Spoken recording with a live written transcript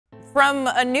From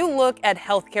a new look at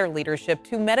healthcare leadership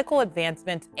to medical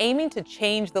advancements aiming to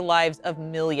change the lives of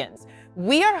millions,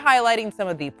 we are highlighting some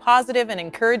of the positive and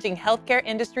encouraging healthcare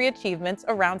industry achievements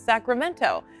around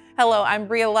Sacramento. Hello, I'm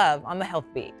Brea Love on the Health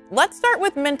Beat. Let's start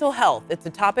with mental health. It's a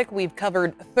topic we've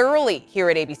covered thoroughly here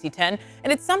at ABC 10,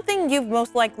 and it's something you've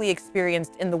most likely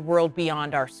experienced in the world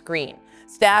beyond our screen.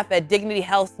 Staff at Dignity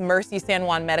Health's Mercy San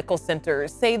Juan Medical Center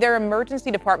say their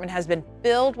emergency department has been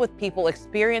filled with people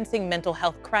experiencing mental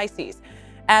health crises.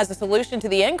 As a solution to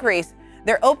the increase,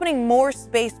 they're opening more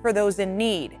space for those in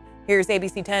need. Here's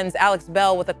ABC 10's Alex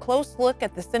Bell with a close look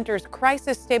at the center's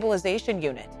crisis stabilization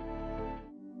unit.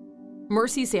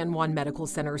 Mercy San Juan Medical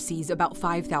Center sees about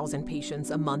 5,000 patients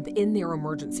a month in their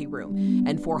emergency room,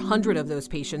 and 400 of those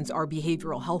patients are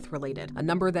behavioral health related, a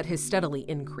number that has steadily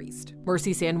increased.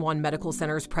 Mercy San Juan Medical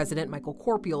Center's president Michael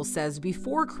Corpiel says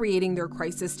before creating their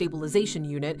crisis stabilization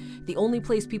unit, the only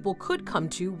place people could come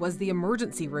to was the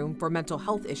emergency room for mental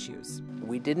health issues.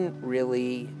 We didn't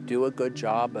really do a good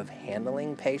job of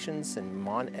handling patients and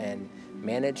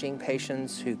managing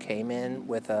patients who came in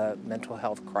with a mental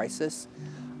health crisis.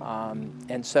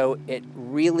 And so it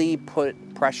really put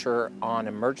pressure on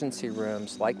emergency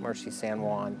rooms like Mercy San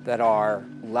Juan that are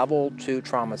level 2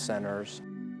 trauma centers.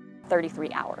 33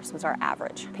 hours was our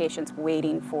average. Patients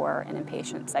waiting for an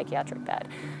inpatient psychiatric bed.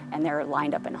 And they're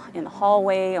lined up in the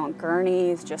hallway, on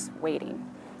gurneys, just waiting,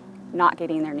 not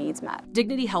getting their needs met.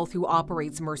 Dignity Health, who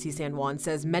operates Mercy San Juan,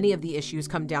 says many of the issues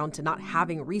come down to not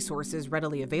having resources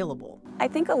readily available. I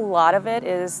think a lot of it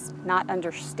is not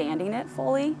understanding it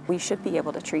fully. We should be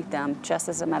able to treat them just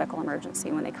as a medical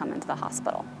emergency when they come into the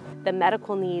hospital. The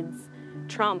medical needs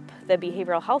trump the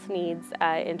behavioral health needs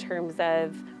in terms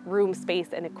of room space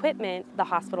and equipment. The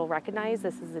hospital recognized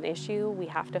this is an issue. We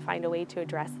have to find a way to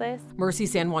address this. Mercy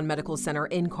San Juan Medical Center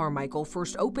in Carmichael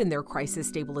first opened their crisis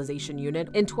stabilization unit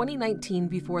in 2019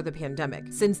 before the pandemic.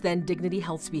 Since then, Dignity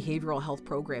Health's behavioral health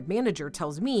program manager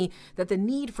tells me that the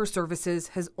need for services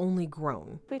has only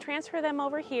grown. We transfer them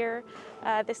over here.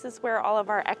 This is where all of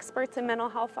our experts in mental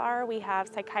health are. We have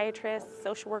psychiatrists,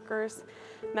 social workers,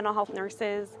 mental health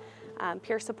nurses,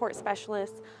 peer support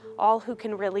specialists, all who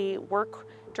can really work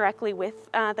directly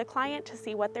with the client to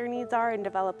see what their needs are and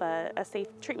develop a safe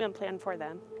treatment plan for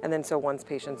them. And then so once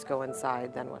patients go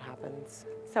inside, then what happens?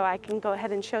 So I can go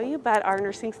ahead and show you, but our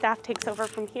nursing staff takes over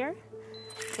from here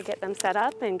to get them set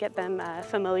up and get them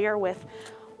familiar with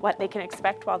what they can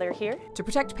expect while they're here. To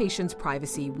protect patients'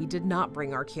 privacy, we did not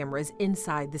bring our cameras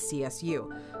inside the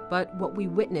CSU. But what we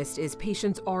witnessed is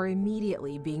patients are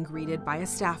immediately being greeted by a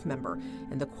staff member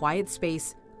in the quiet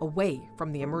space away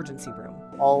from the emergency room.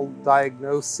 All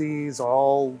diagnoses,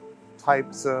 all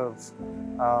types of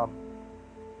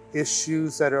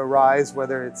issues that arise,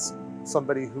 whether it's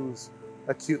somebody who's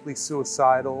acutely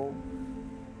suicidal,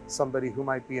 somebody who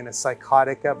might be in a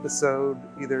psychotic episode,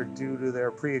 either due to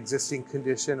their pre-existing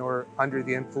condition or under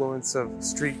the influence of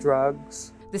street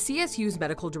drugs. The CSU's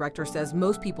medical director says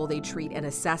most people they treat and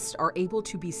assess are able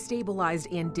to be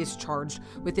stabilized and discharged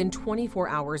within 24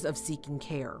 hours of seeking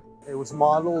care. It was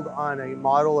modeled on a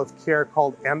model of care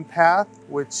called EMPATH,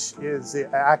 which is the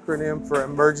acronym for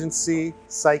Emergency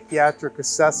Psychiatric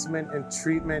Assessment and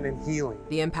Treatment and Healing.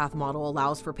 The EMPATH model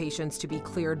allows for patients to be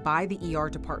cleared by the ER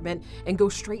department and go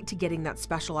straight to getting that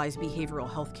specialized behavioral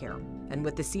health care. And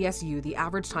with the CSU, the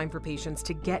average time for patients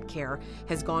to get care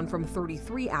has gone from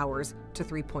 33 hours to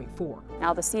 3.4.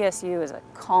 Now the CSU is a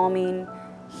calming,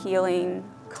 healing,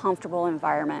 comfortable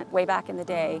environment. Way back in the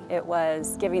day, it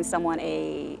was giving someone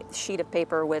a sheet of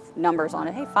paper with numbers on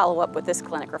it. Hey, follow up with this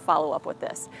clinic or follow up with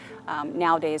this.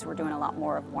 Nowadays, we're doing a lot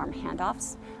more of warm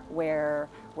handoffs where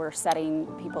we're setting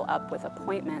people up with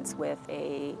appointments with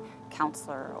a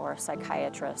counselor or a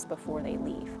psychiatrist before they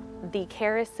leave. The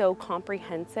care is so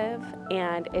comprehensive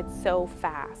and it's so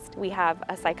fast. We have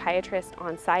a psychiatrist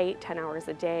on site 10 hours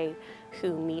a day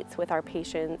who meets with our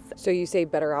patients. So you say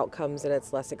better outcomes and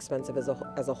it's less expensive as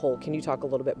a whole. Can you talk a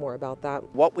little bit more about that?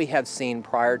 What we have seen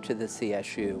prior to the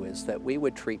CSU is that we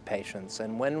would treat patients,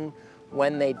 and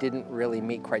when they didn't really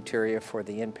meet criteria for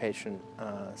the inpatient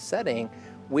setting,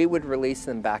 we would release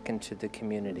them back into the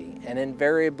community. And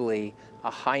invariably, a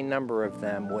high number of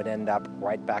them would end up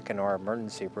right back in our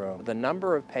emergency room. The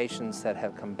number of patients that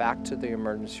have come back to the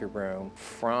emergency room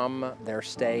from their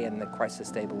stay in the crisis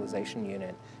stabilization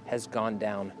unit has gone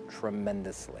down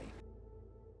tremendously.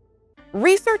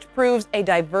 Research proves a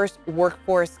diverse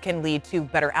workforce can lead to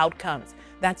better outcomes.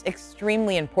 That's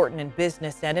extremely important in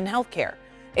business and in healthcare.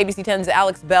 ABC 10's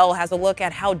Alex Bell has a look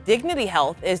at how Dignity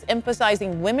Health is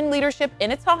emphasizing women leadership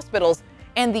in its hospitals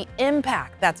and the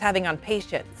impact that's having on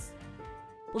patients.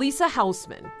 Lisa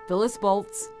Hausman, Phyllis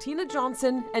Boltz, Tina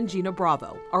Johnson, and Gina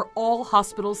Bravo are all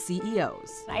hospital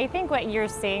CEOs. I think what you're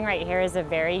seeing right here is a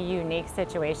very unique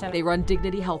situation. They run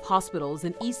Dignity Health hospitals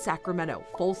in East Sacramento,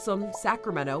 Folsom,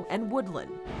 Sacramento, and Woodland.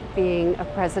 Being a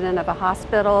president of a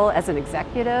hospital as an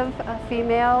executive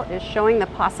female is showing the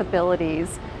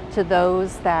possibilities to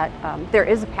those that there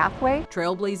is a pathway.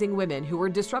 Trailblazing women who are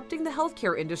disrupting the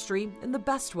healthcare industry in the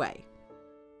best way.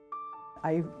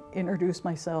 I introduce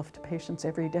myself to patients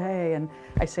every day and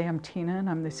I say I'm Tina and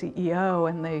I'm the CEO,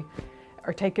 and they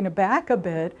are taken aback a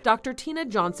bit. Dr. Tina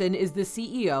Johnson is the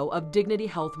CEO of Dignity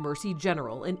Health Mercy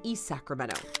General in East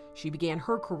Sacramento. She began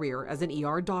her career as an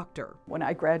ER doctor. When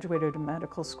I graduated in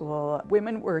medical school,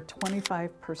 women were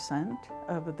 25%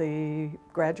 of the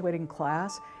graduating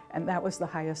class, and that was the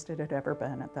highest it had ever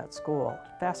been at that school.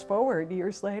 Fast forward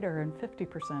years later, and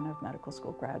 50% of medical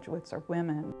school graduates are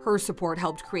women. Her support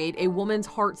helped create a Women's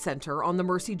Heart Center on the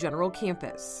Mercy General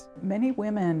campus. Many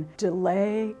women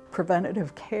delay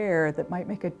preventative care that might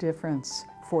make a difference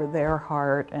for their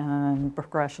heart and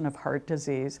progression of heart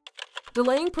disease.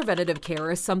 Delaying preventative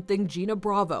care is something Gina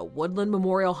Bravo, Woodland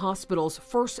Memorial Hospital's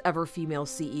first ever female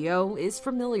CEO, is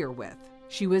familiar with.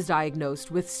 She was diagnosed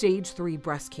with stage 3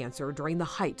 breast cancer during the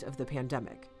height of the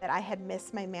pandemic. That I had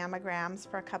missed my mammograms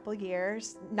for a couple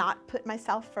years, not put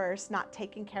myself first, not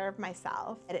taking care of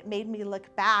myself. And it made me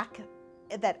look back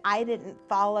that I didn't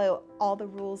follow all the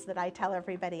rules that I tell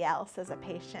everybody else as a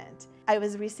patient. I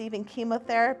was receiving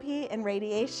chemotherapy and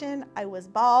radiation, I was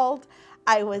bald,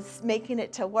 I was making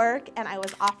it to work, and I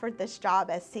was offered this job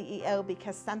as CEO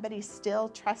because somebody still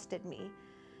trusted me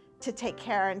to take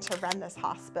care and to run this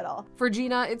hospital. For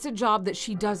Gina, it's a job that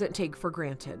she doesn't take for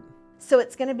granted. So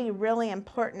it's going to be really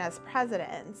important as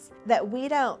presidents that we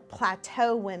don't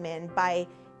plateau women by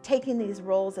taking these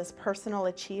roles as personal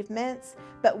achievements,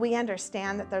 but we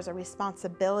understand that there's a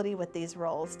responsibility with these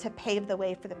roles to pave the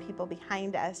way for the people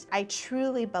behind us. I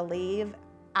truly believe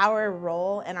our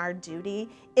role and our duty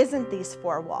isn't these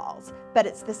 4 walls, but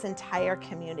it's this entire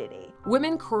community.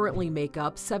 Women currently make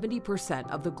up 70%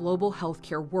 of the global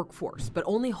healthcare workforce, but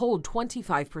only hold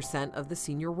 25% of the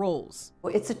senior roles.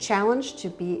 It's a challenge to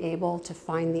be able to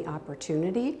find the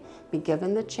opportunity, be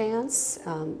given the chance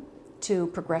to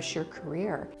progress your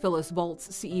career. Phyllis Boltz,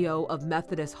 CEO of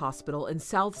Methodist Hospital in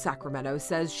South Sacramento,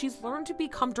 says she's learned to be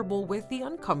comfortable with the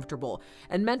uncomfortable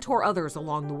and mentor others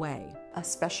along the way.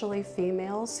 Especially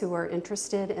females who are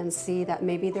interested and see that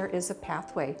maybe there is a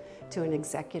pathway to an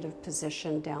executive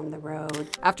position down the road.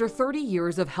 After 30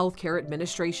 years of healthcare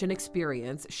administration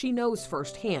experience, she knows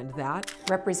firsthand that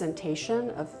representation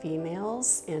of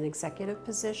females in executive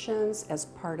positions as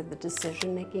part of the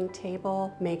decision-making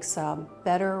table makes a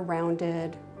better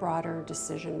rounded, broader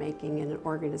decision-making in an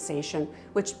organization,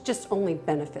 which just only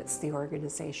benefits the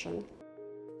organization.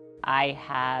 I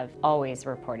have always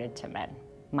reported to men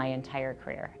my entire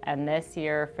career. And this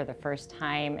year, for the first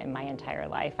time in my entire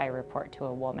life, I report to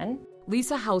a woman.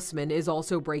 Lisa Hausman is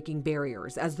also breaking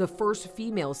barriers as the first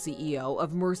female CEO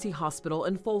of Mercy Hospital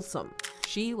in Folsom.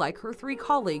 She, like her 3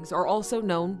 colleagues, are also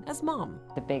known as Mom.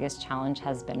 The biggest challenge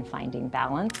has been finding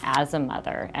balance as a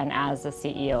mother and as a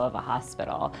CEO of a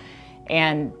hospital.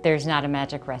 And there's not a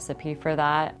magic recipe for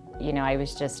that. You know, I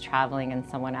was just traveling and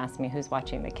someone asked me, who's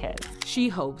watching the kids? She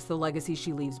hopes the legacy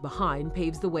she leaves behind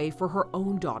paves the way for her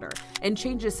own daughter and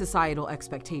changes societal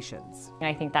expectations. And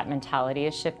I think that mentality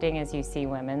is shifting as you see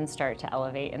women start to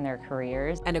elevate in their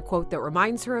careers. And a quote that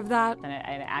reminds her of that, and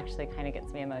it actually kind of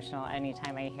gets me emotional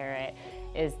anytime I hear it,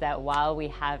 is that while we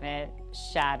haven't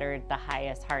shattered the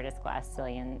highest, hardest glass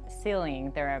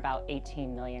ceiling, there are about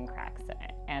 18 million cracks in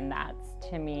it. And that's,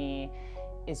 to me,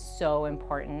 is so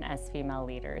important as female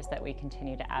leaders, that we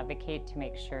continue to advocate to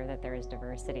make sure that there is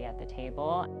diversity at the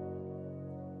table.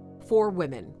 4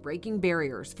 women breaking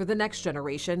barriers for the next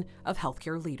generation of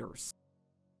healthcare leaders.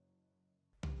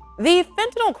 The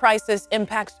fentanyl crisis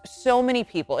impacts so many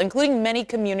people, including many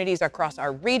communities across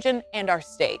our region and our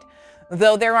state.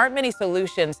 Though there aren't many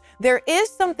solutions, there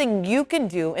is something you can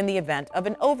do in the event of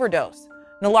an overdose.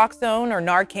 Naloxone, or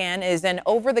Narcan, is an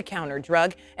over-the-counter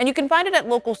drug, and you can find it at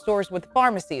local stores with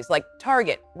pharmacies like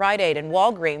Target, Rite Aid, and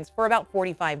Walgreens for about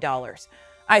 $45.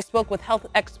 I spoke with health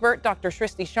expert Dr.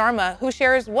 Shrishti Sharma, who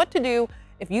shares what to do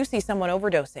if you see someone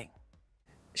overdosing.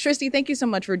 Shrishti, thank you so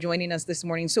much for joining us this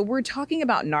morning. So we're talking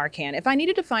about Narcan. If I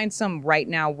needed to find some right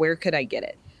now, where could I get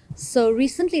it? So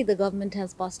recently the government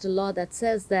has passed a law that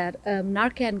says that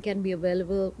Narcan can be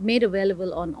made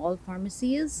available on all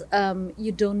pharmacies.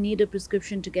 You don't need a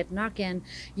prescription to get Narcan.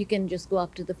 You can just go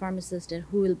up to the pharmacist and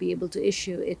who will be able to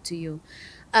issue it to you.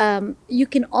 You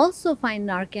can also find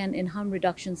Narcan in harm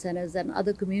reduction centers and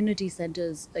other community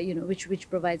centers, which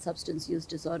provide substance use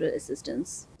disorder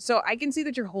assistance. So I can see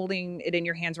that you're holding it in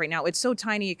your hands right now. It's so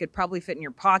tiny it could probably fit in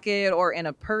your pocket or in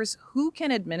a purse. Who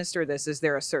can administer this? Is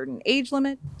there a certain age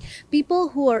limit? People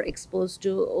who are exposed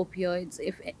to opioids,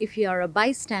 if you are a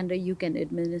bystander, you can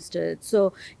administer it.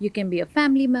 So you can be a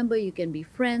family member, you can be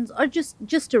friends, or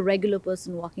just a regular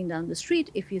person walking down the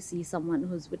street. If you see someone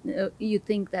who's you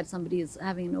think that somebody is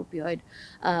having an opioid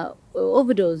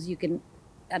overdose, you can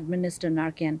administer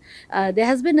Narcan. There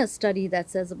has been a study that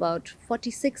says about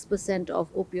 46%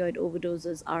 of opioid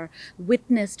overdoses are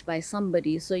witnessed by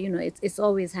somebody. So it's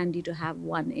always handy to have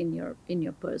one in your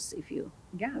purse if you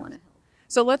want to help.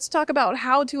 So let's talk about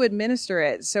how to administer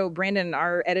it. So Brandon,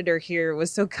 our editor here,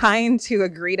 was so kind to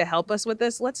agree to help us with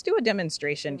this. Let's do a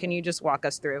demonstration. Can you just walk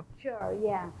us through? Sure,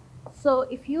 yeah. So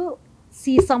if you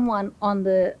see someone on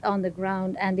the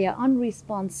ground and they are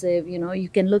unresponsive, you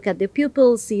can look at their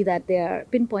pupils, see that they are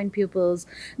pinpoint pupils,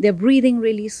 they're breathing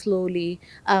really slowly,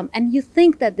 and you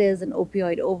think that there's an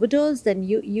opioid overdose, then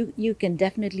you can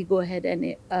definitely go ahead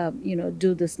and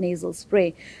do this nasal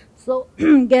spray. So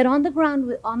get on the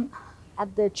ground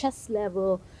at the chest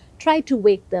level, try to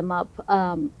wake them up,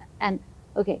 and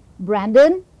okay,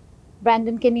 Brandon,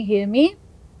 can you hear me?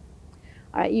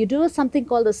 All right, you do something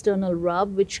called a sternal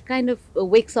rub, which kind of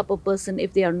wakes up a person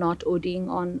if they are not ODing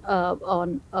on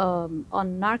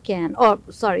Narcan, or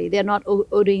sorry, they're not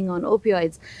ODing on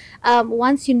opioids.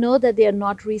 Once you know that they are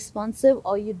not responsive,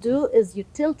 all you do is you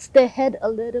tilt their head a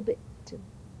little bit,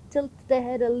 take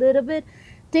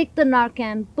the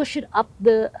Narcan, push it up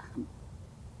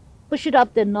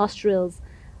their nostrils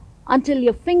until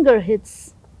your finger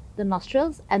hits the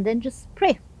nostrils, and then just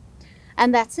spray.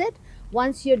 And that's it.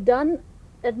 Once you're done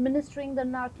administering the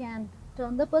Narcan,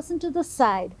 turn the person to the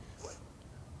side,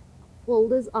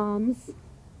 fold his arms,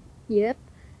 yep,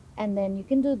 and then you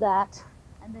can do that.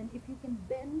 And then if you can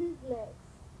bend his legs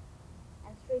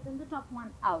and straighten the top one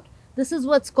out. This is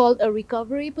what's called a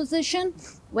recovery position.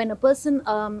 When a person,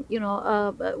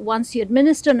 once you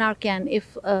administer Narcan,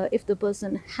 if the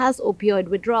person has opioid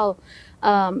withdrawal,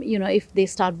 if they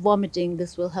start vomiting,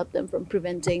 this will help them from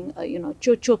preventing,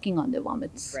 choking on their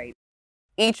vomits. Right.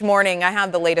 Each morning, I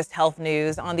have the latest health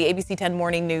news on the ABC 10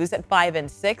 Morning News at 5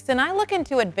 and 6, and I look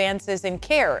into advances in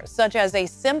care, such as a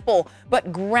simple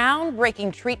but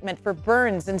groundbreaking treatment for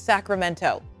burns in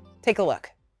Sacramento. Take a look.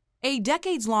 A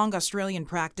decades-long Australian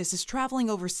practice is traveling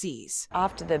overseas.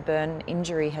 After the burn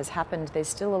injury has happened, there's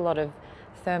still a lot of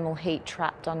thermal heat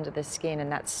trapped under the skin, and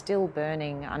that's still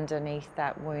burning underneath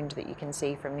that wound that you can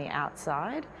see from the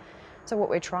outside. So what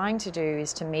we're trying to do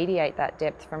is to mediate that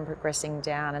depth from progressing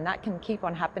down, and that can keep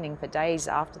on happening for days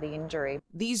after the injury.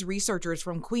 These researchers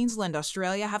from Queensland,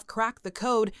 Australia have cracked the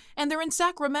code, and they're in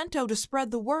Sacramento to spread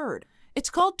the word.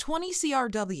 It's called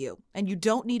 20CRW, and you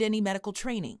don't need any medical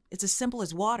training. It's as simple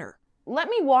as water. Let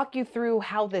me walk you through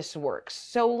how this works.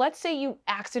 So let's say you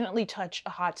accidentally touch a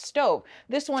hot stove.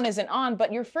 This one isn't on,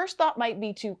 but your first thought might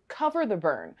be to cover the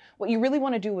burn. What you really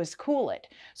want to do is cool it.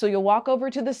 So you'll walk over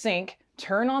to the sink,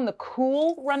 turn on the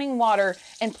cool running water,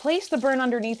 and place the burn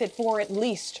underneath it for at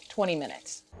least 20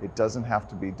 minutes. It doesn't have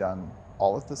to be done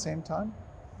all at the same time.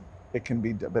 It can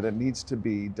be, but it needs to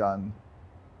be done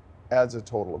as a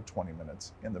total of 20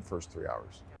 minutes in the first 3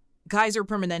 hours. Kaiser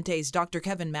Permanente's Dr.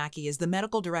 Kevin Mackey is the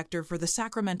medical director for the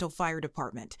Sacramento Fire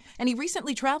Department, and he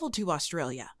recently traveled to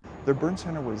Australia. Their burn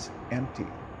center was empty.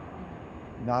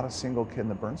 Not a single kid in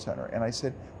the burn center. And I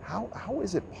said, how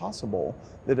is it possible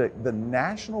that the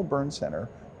National Burn Center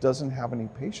doesn't have any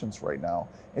patients right now?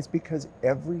 It's because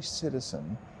every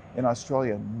citizen in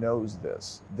Australia knows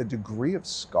this. The degree of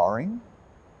scarring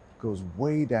goes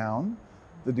way down.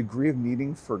 The degree of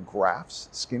needing for grafts,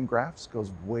 skin grafts,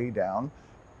 goes way down.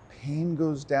 Pain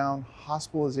goes down,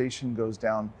 hospitalization goes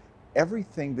down.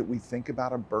 Everything that we think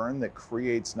about a burn that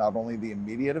creates not only the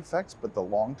immediate effects, but the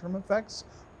long-term effects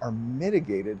are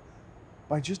mitigated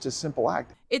by just a simple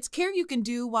act. It's care you can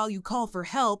do while you call for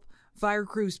help. Fire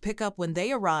crews pick up when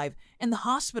they arrive, and the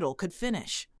hospital could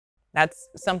finish. That's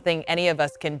something any of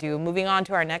us can do. Moving on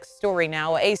to our next story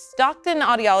now. A Stockton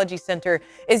Audiology Center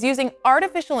is using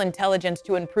artificial intelligence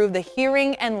to improve the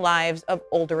hearing and lives of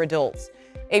older adults.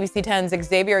 ABC 10's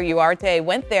Xavier Uarte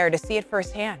went there to see it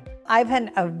firsthand. I've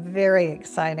had a very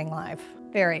exciting life,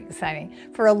 very exciting,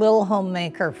 for a little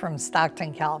homemaker from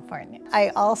Stockton, California. I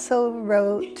also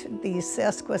wrote the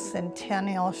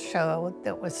sesquicentennial show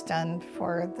that was done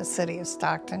for the city of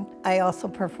Stockton. I also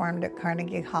performed at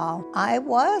Carnegie Hall. I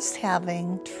was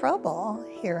having trouble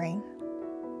hearing.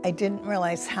 I didn't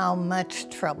realize how much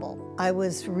trouble. I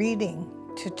was reading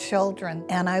to children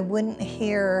and I wouldn't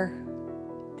hear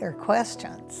their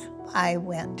questions. I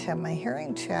went to my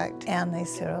hearing check and they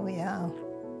said, oh yeah,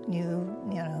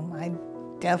 I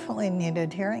definitely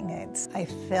needed hearing aids. I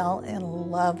fell in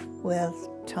love with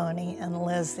Tony and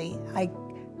Lizzie.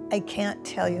 I can't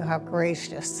tell you how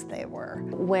gracious they were.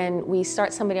 When we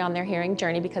start somebody on their hearing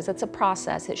journey, because it's a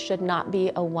process, it should not be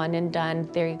a one and done,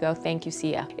 there you go, thank you,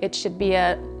 see ya. It should be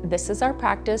this is our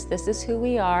practice, this is who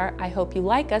we are, I hope you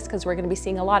like us because we're going to be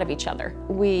seeing a lot of each other.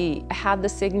 We had the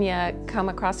Signia come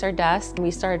across our desk and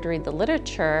we started to read the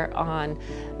literature on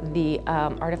the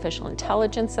artificial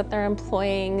intelligence that they're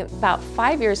employing. About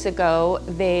 5 years ago,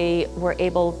 they were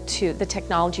able to, the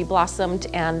technology blossomed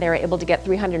and they were able to get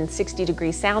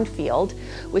 360-degree sound field,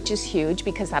 which is huge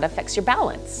because that affects your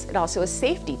balance. It also is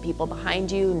safety, people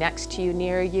behind you, next to you,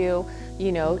 near you,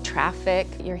 traffic.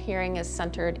 Your hearing is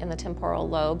centered in the temporal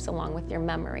lobes along with your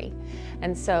memory.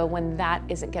 And so when that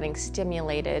isn't getting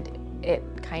stimulated, it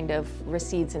kind of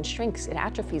recedes and shrinks. It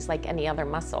atrophies like any other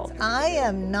muscle. I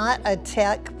am not a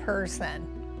tech person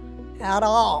at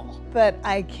all, but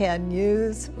I can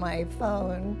use my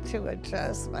phone to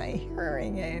adjust my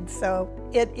hearing aid. So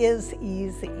it is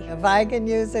easy. If I can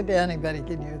use it, anybody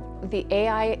can use it. The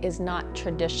AI is not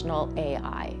traditional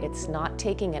AI. It's not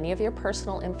taking any of your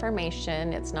personal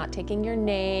information. It's not taking your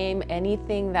name,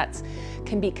 anything that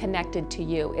can be connected to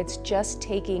you. It's just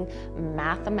taking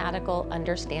mathematical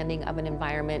understanding of an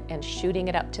environment and shooting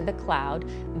it up to the cloud.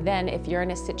 Then if you're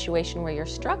in a situation where you're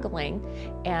struggling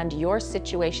and your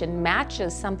situation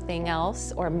matches something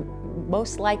else, or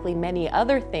most likely many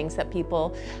other things that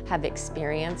people have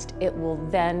experienced, it will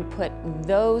then put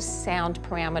those sound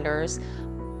parameters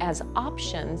as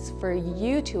options for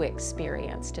you to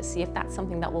experience to see if that's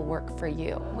something that will work for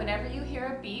you. Whenever you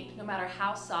hear a beep, no matter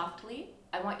how softly,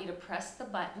 I want you to press the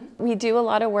button. We do a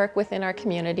lot of work within our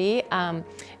community.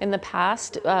 In the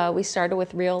past, we started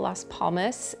with Rio Las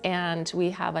Palmas, and we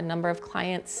have a number of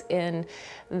clients in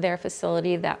their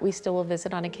facility that we still will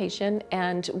visit on occasion.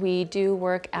 And we do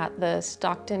work at the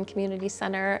Stockton Community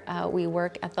Center. We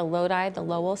work at the Lodi, the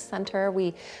Lowell Center.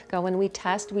 We go and we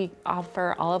test. We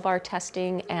offer all of our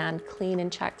testing and clean and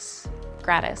checks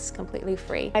gratis, completely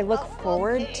free. I look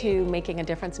forward to making a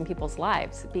difference in people's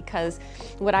lives, because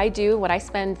what I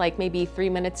spend like maybe 3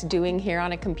 minutes doing here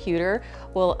on a computer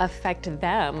will affect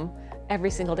them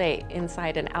every single day,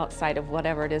 inside and outside of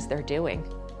whatever it is they're doing.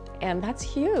 And that's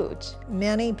huge.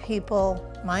 Many people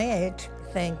my age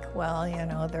think, well,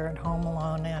 they're at home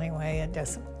alone anyway, it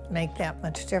doesn't make that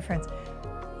much difference.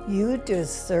 You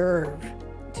deserve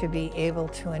to be able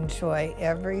to enjoy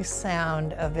every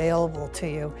sound available to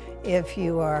you if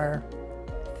you are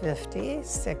 50,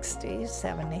 60,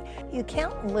 70. You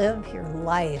can't live your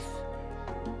life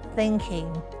thinking,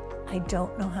 I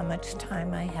don't know how much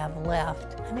time I have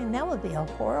left. I mean, that would be a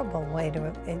horrible way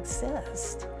to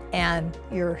exist. And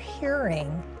your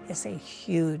hearing is a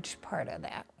huge part of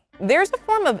that. There's a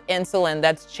form of insulin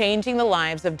that's changing the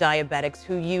lives of diabetics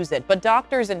who use it, but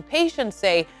doctors and patients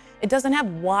say it doesn't have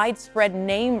widespread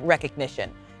name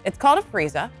recognition. It's called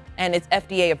Afrezza, and it's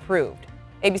FDA approved.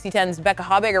 ABC 10's Becca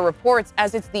Habegger reports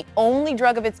as it's the only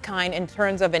drug of its kind in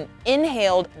terms of an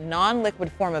inhaled,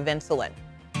 non-liquid form of insulin.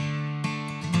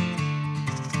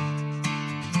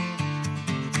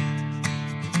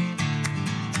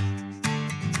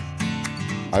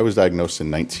 I was diagnosed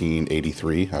in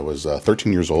 1983. I was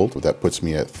 13 years old. That puts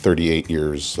me at 38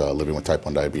 years living with type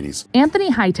 1 diabetes. Anthony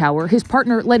Hightower, his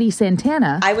partner Letty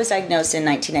Santana. I was diagnosed in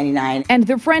 1999. And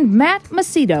their friend Matt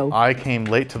Macedo. I came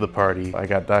late to the party. I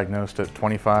got diagnosed at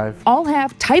 25. All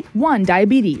have type 1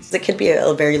 diabetes. It could be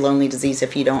a very lonely disease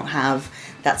if you don't have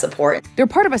that support. They're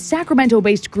part of a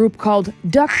Sacramento-based group called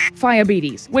Duck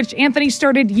Diabetes, which Anthony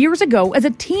started years ago as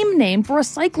a team name for a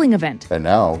cycling event. And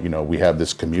now, we have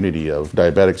this community of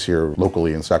diabetics here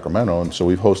locally in Sacramento, and so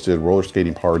we've hosted roller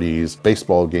skating parties,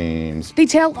 baseball games. They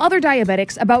tell other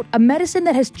diabetics about a medicine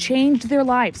that has changed their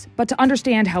lives, but to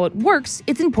understand how it works,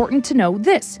 it's important to know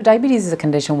this. Diabetes is a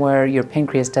condition where your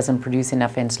pancreas doesn't produce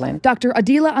enough insulin. Dr.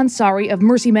 Adila Ansari of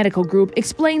Mercy Medical Group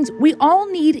explains we all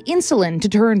need insulin to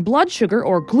turn blood sugar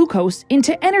or glucose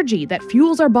into energy that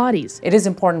fuels our bodies. It is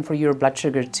important for your blood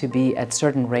sugar to be at a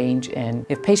certain range, and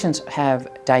if patients have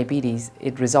diabetes,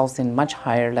 it results in much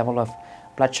higher level of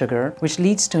blood sugar, which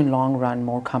leads to, in long run,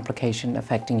 more complication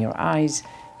affecting your eyes,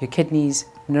 your kidneys,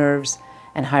 nerves,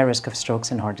 and high risk of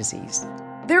strokes and heart disease.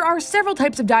 There are several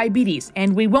types of diabetes,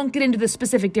 and we won't get into the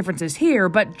specific differences here,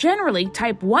 but generally,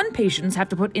 type 1 patients have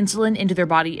to put insulin into their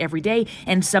body every day,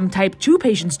 and some type 2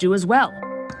 patients do as well.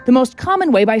 The most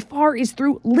common way by far is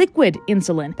through liquid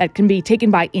insulin that can be taken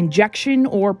by injection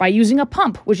or by using a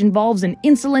pump, which involves an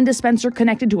insulin dispenser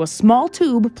connected to a small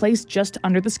tube placed just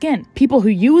under the skin. People who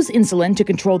use insulin to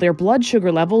control their blood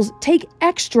sugar levels take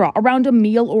extra around a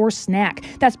meal or snack.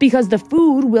 That's because the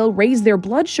food will raise their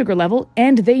blood sugar level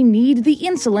and they need the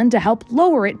insulin to help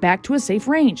lower it back to a safe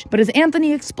range. But as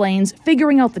Anthony explains,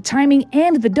 figuring out the timing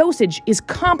and the dosage is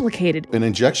complicated. An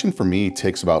injection for me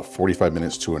takes about 45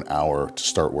 minutes to an hour to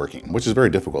start working, which is very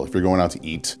difficult. If you're going out to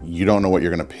eat, you don't know what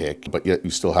you're going to pick, but yet you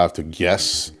still have to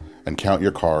guess and count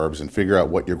your carbs and figure out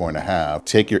what you're going to have,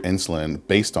 take your insulin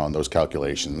based on those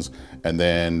calculations, and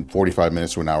then 45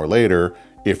 minutes to an hour later,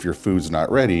 if your food's not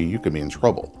ready, you could be in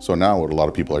trouble. So now what a lot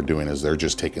of people are doing is they're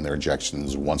just taking their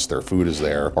injections once their food is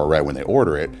there or right when they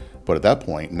order it. But at that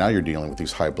point, now you're dealing with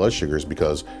these high blood sugars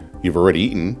because you've already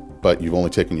eaten, but you've only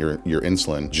taken your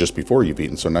insulin just before you've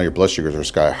eaten. So now your blood sugars are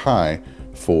sky high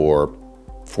for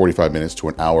 45 minutes to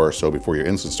an hour or so before your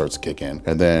insulin starts to kick in.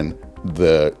 And then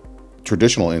the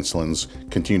traditional insulins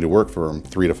continue to work for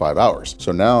 3 to 5 hours.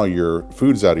 So now your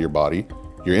food's out of your body,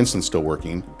 your insulin's still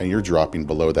working, and you're dropping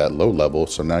below that low level.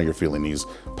 So now you're feeling these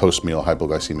post-meal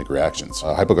hypoglycemic reactions.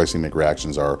 Hypoglycemic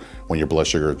reactions are when your blood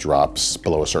sugar drops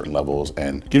below a certain levels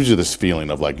and gives you this feeling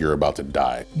of like you're about to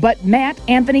die. But Matt,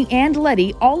 Anthony, and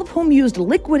Letty, all of whom used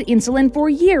liquid insulin for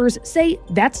years, say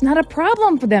that's not a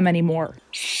problem for them anymore.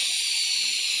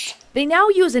 They now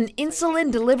use an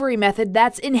insulin delivery method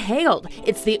that's inhaled.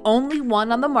 It's the only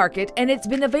one on the market, and it's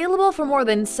been available for more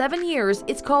than 7 years.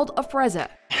 It's called Afrezza.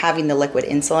 Having the liquid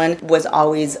insulin was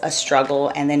always a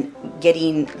struggle, and then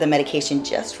getting the medication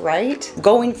just right.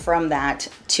 Going from that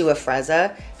to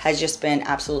Afrezza has just been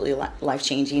absolutely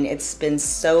life-changing. It's been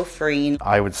so freeing.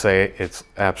 I would say it's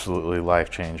absolutely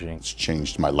life-changing. It's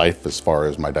changed my life as far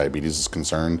as my diabetes is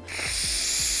concerned.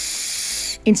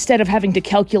 Instead of having to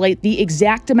calculate the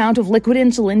exact amount of liquid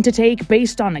insulin to take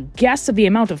based on a guess of the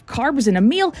amount of carbs in a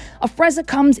meal, Afrezza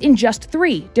comes in just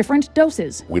 3 different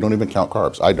doses. We don't even count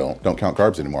carbs. I don't count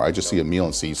carbs anymore. I just see a meal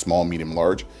and see small, medium,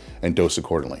 large, and dose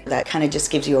accordingly. That kind of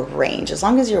just gives you a range. As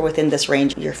long as you're within this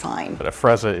range, you're fine. But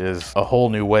Afrezza is a whole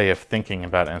new way of thinking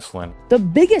about insulin. The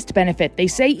biggest benefit, they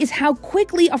say, is how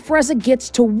quickly Afrezza gets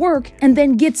to work and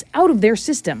then gets out of their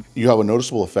system. You have a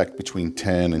noticeable effect between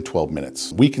 10 and 12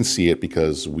 minutes. We can see it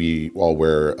because we all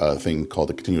wear a thing called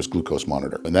a continuous glucose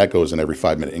monitor, and that goes in every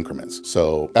 5-minute increments.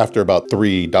 So after about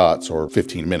 3 dots or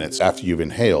 15 minutes after you've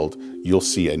inhaled, you'll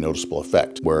see a noticeable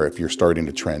effect where if you're starting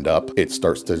to trend up, it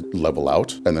starts to level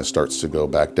out and then starts to go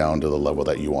back down to the level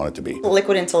that you want it to be.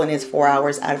 Liquid insulin is 4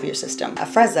 hours out of your system.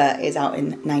 Afrezza is out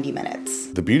in 90 minutes.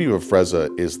 The beauty of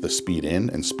Afrezza is the speed in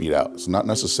and speed out. It's not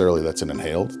necessarily that's an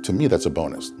inhaled. To me, that's a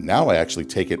bonus. Now I actually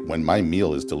take it when my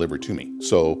meal is delivered to me.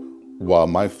 So while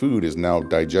my food is now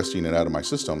digesting it out of my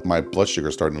system, my blood sugar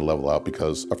is starting to level out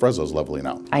because Afrezza is leveling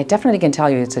out. I definitely can tell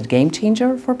you it's a game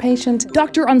changer for patients.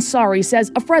 Dr. Ansari says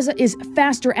Afrezza is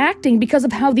faster acting because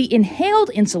of how the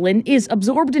inhaled insulin is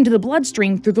absorbed into the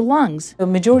bloodstream through the lungs. The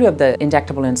majority of the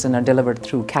injectable insulin are delivered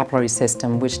through capillary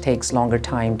system, which takes longer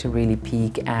time to really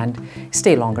peak and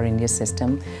stay longer in your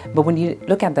system. But when you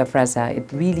look at the Afrezza,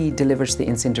 it really delivers the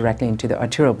insulin directly into the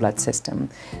arterial blood system.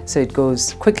 So it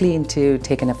goes quickly into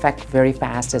taking effect very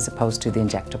fast as opposed to the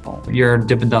injectable. You're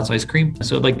Dippin' Dots ice cream.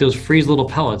 So like those freeze little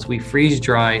pellets, we freeze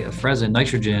dry Afrezza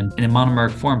nitrogen in a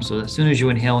monomeric form. So as soon as you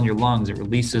inhale in your lungs, it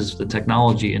releases the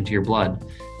technology into your blood.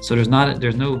 So there's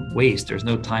no waste, there's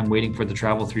no time waiting for it to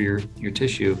travel through your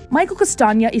tissue. Michael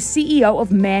Castagna is CEO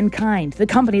of Mankind, the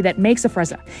company that makes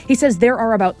Afrezza. He says there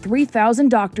are about 3,000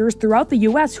 doctors throughout the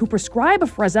U.S. who prescribe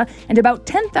Afrezza and about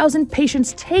 10,000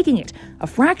 patients taking it, a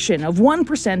fraction of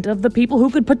 1% of the people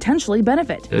who could potentially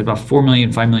benefit. There's about 5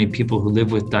 million people who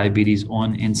live with diabetes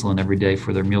on insulin every day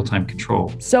for their mealtime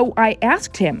control. So I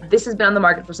asked him. This has been on the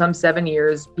market for some 7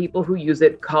 years. People who use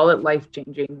it call it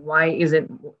life-changing. Why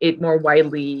isn't it more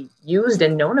widely used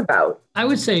and known about? I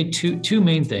would say two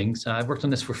main things. I've worked on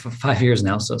this for 5 years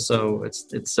now. So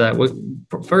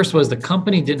first was the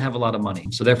company didn't have a lot of money.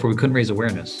 So therefore we couldn't raise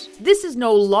awareness. This is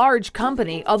no large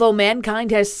company. Although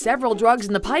Mankind has several drugs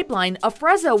in the pipeline,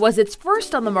 Afrezza was its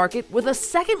first on the market with a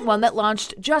second one that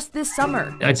launched just this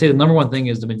summer. I'd say the number one thing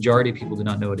is the majority of people do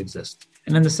not know it exists.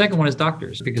 And then the second one is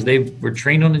doctors, because they were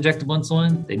trained on injectable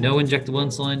insulin. They know injectable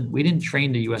insulin. We didn't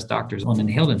train the US doctors on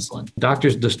inhaled insulin.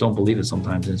 Doctors just don't believe it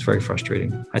sometimes, and it's very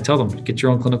frustrating. I tell them, get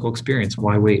your own clinical experience.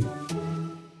 Why wait?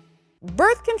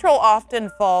 Birth control often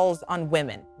falls on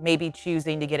women, maybe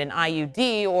choosing to get an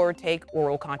IUD or take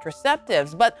oral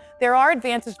contraceptives, but there are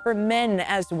advances for men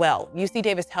as well. UC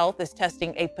Davis Health is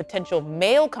testing a potential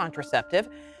male contraceptive,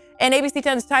 And ABC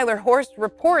 10's Tyler Horst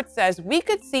reports as we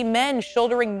could see men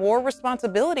shouldering more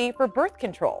responsibility for birth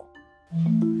control.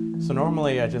 So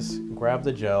normally I just grab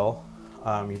the gel,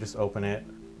 you just open it,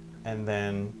 and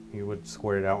then you would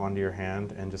squirt it out onto your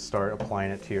hand and just start applying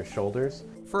it to your shoulders.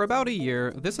 For about a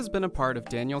year, this has been a part of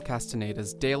Daniel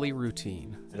Castaneda's daily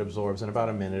routine. It absorbs in about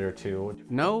a minute or two.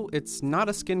 No, it's not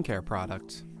a skincare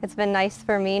product. It's been nice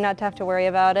for me not to have to worry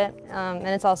about it, and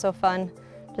it's also fun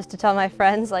just to tell my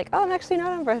friends, like, oh, I'm actually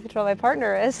not on birth control, my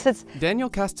partner is. Daniel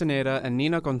Castaneda and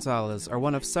Nina Gonzalez are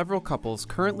one of several couples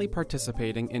currently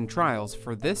participating in trials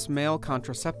for this male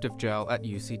contraceptive gel at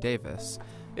UC Davis.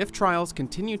 If trials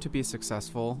continue to be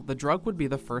successful, the drug would be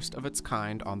the first of its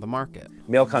kind on the market.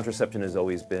 Male contraception has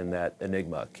always been that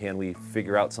enigma. Can we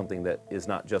figure out something that is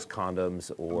not just condoms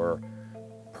or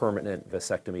permanent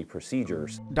vasectomy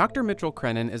procedures? Dr. Mitchell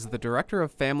Crennan is the Director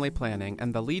of Family Planning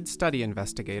and the lead study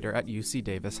investigator at UC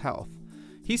Davis Health.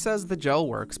 He says the gel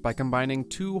works by combining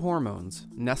two hormones,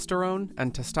 nesterone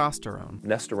and testosterone.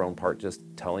 Nesterone part just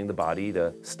telling the body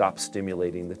to stop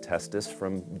stimulating the testis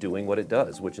from doing what it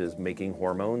does, which is making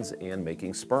hormones and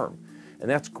making sperm. And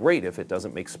that's great. If it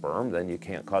doesn't make sperm, then you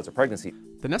can't cause a pregnancy.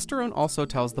 The nesterone also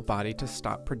tells the body to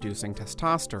stop producing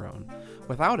testosterone.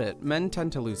 Without it, men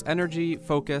tend to lose energy,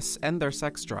 focus, and their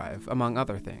sex drive, among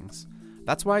other things.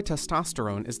 That's why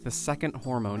testosterone is the second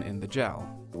hormone in the gel.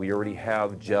 We already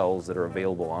have gels that are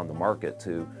available on the market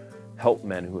to help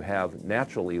men who have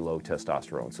naturally low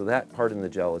testosterone. So that part in the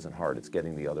gel isn't hard, it's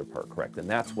getting the other part correct. And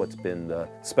that's what's been the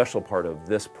special part of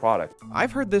this product.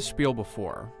 I've heard this spiel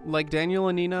before. Like Daniel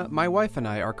and Nina, my wife and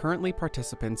I are currently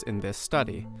participants in this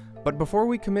study. But before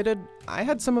we committed, I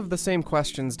had some of the same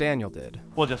questions Daniel did.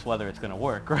 Well, just whether it's going to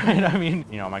work, right? I mean,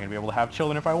 am I going to be able to have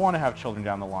children if I want to have children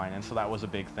down the line? And so that was a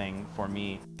big thing for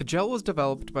me. The gel was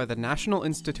developed by the National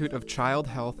Institute of Child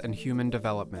Health and Human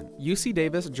Development. UC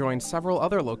Davis joined several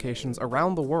other locations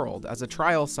around the world as a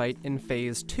trial site in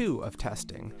phase 2 of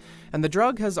testing, and the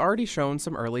drug has already shown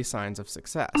some early signs of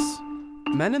success.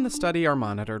 Men in the study are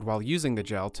monitored while using the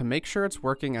gel to make sure it's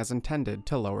working as intended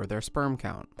to lower their sperm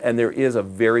count. And there is a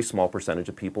very small percentage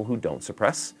of people who don't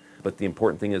suppress, but the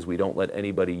important thing is we don't let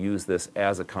anybody use this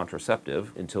as a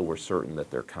contraceptive until we're certain that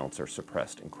their counts are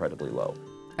suppressed incredibly low.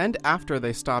 And after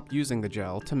they stop using the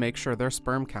gel to make sure their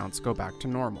sperm counts go back to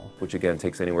normal. Which again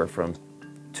takes anywhere from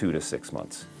 2 to 6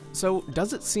 months. So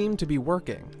does it seem to be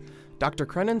working? Dr.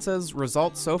 Crennan says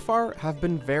results so far have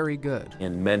been very good.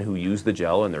 In men who use the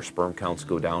gel and their sperm counts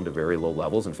go down to very low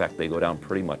levels, in fact they go down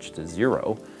pretty much to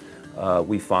zero,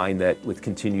 we find that with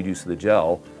continued use of the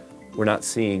gel, we're not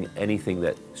seeing anything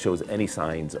that shows any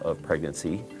signs of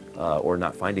pregnancy or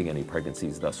not finding any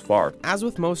pregnancies thus far. As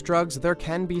with most drugs, there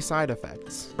can be side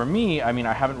effects. For me, I mean,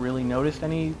 I haven't really noticed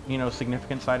any,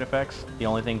 significant side effects. The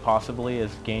only thing possibly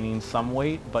is gaining some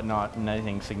weight, but not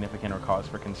anything significant or cause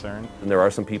for concern. And there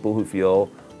are some people who feel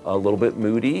a little bit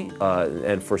moody,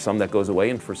 and for some that goes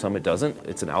away and for some it doesn't.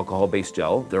 It's an alcohol-based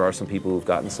gel. There are some people who've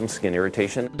gotten some skin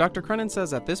irritation. Dr. Crennan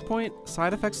says at this point,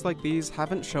 side effects like these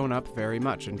haven't shown up very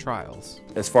much in trials.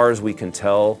 As far as we can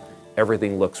tell,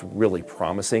 everything looks really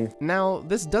promising. Now,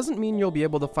 this doesn't mean you'll be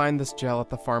able to find this gel at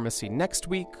the pharmacy next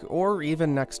week or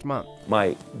even next month.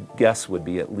 My guess would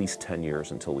be at least 10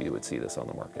 years until we would see this on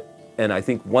the market. And I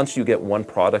think once you get one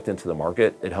product into the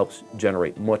market, it helps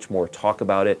generate much more talk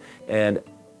about it, and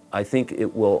I think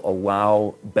it will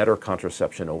allow better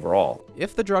contraception overall.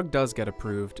 If the drug does get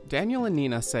approved, Daniel and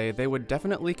Nina say they would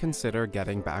definitely consider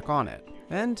getting back on it.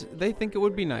 And they think it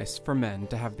would be nice for men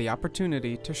to have the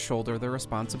opportunity to shoulder the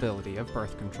responsibility of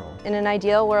birth control. In an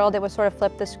ideal world, it would sort of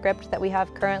flip the script that we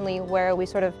have currently, where we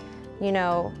sort of,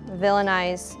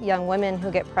 villainize young women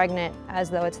who get pregnant as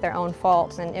though it's their own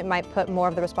fault, and it might put more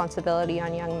of the responsibility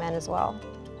on young men as well.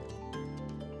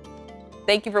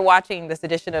 Thank you for watching this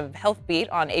edition of Health Beat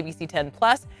on ABC 10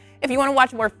 Plus. If you want to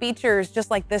watch more features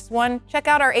just like this one, check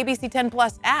out our ABC 10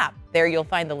 Plus app. There you'll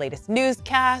find the latest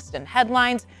newscasts and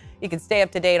headlines. You can stay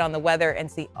up to date on the weather and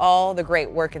see all the great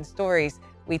work and stories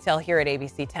we tell here at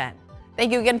ABC 10.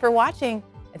 Thank you again for watching,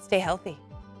 and stay healthy.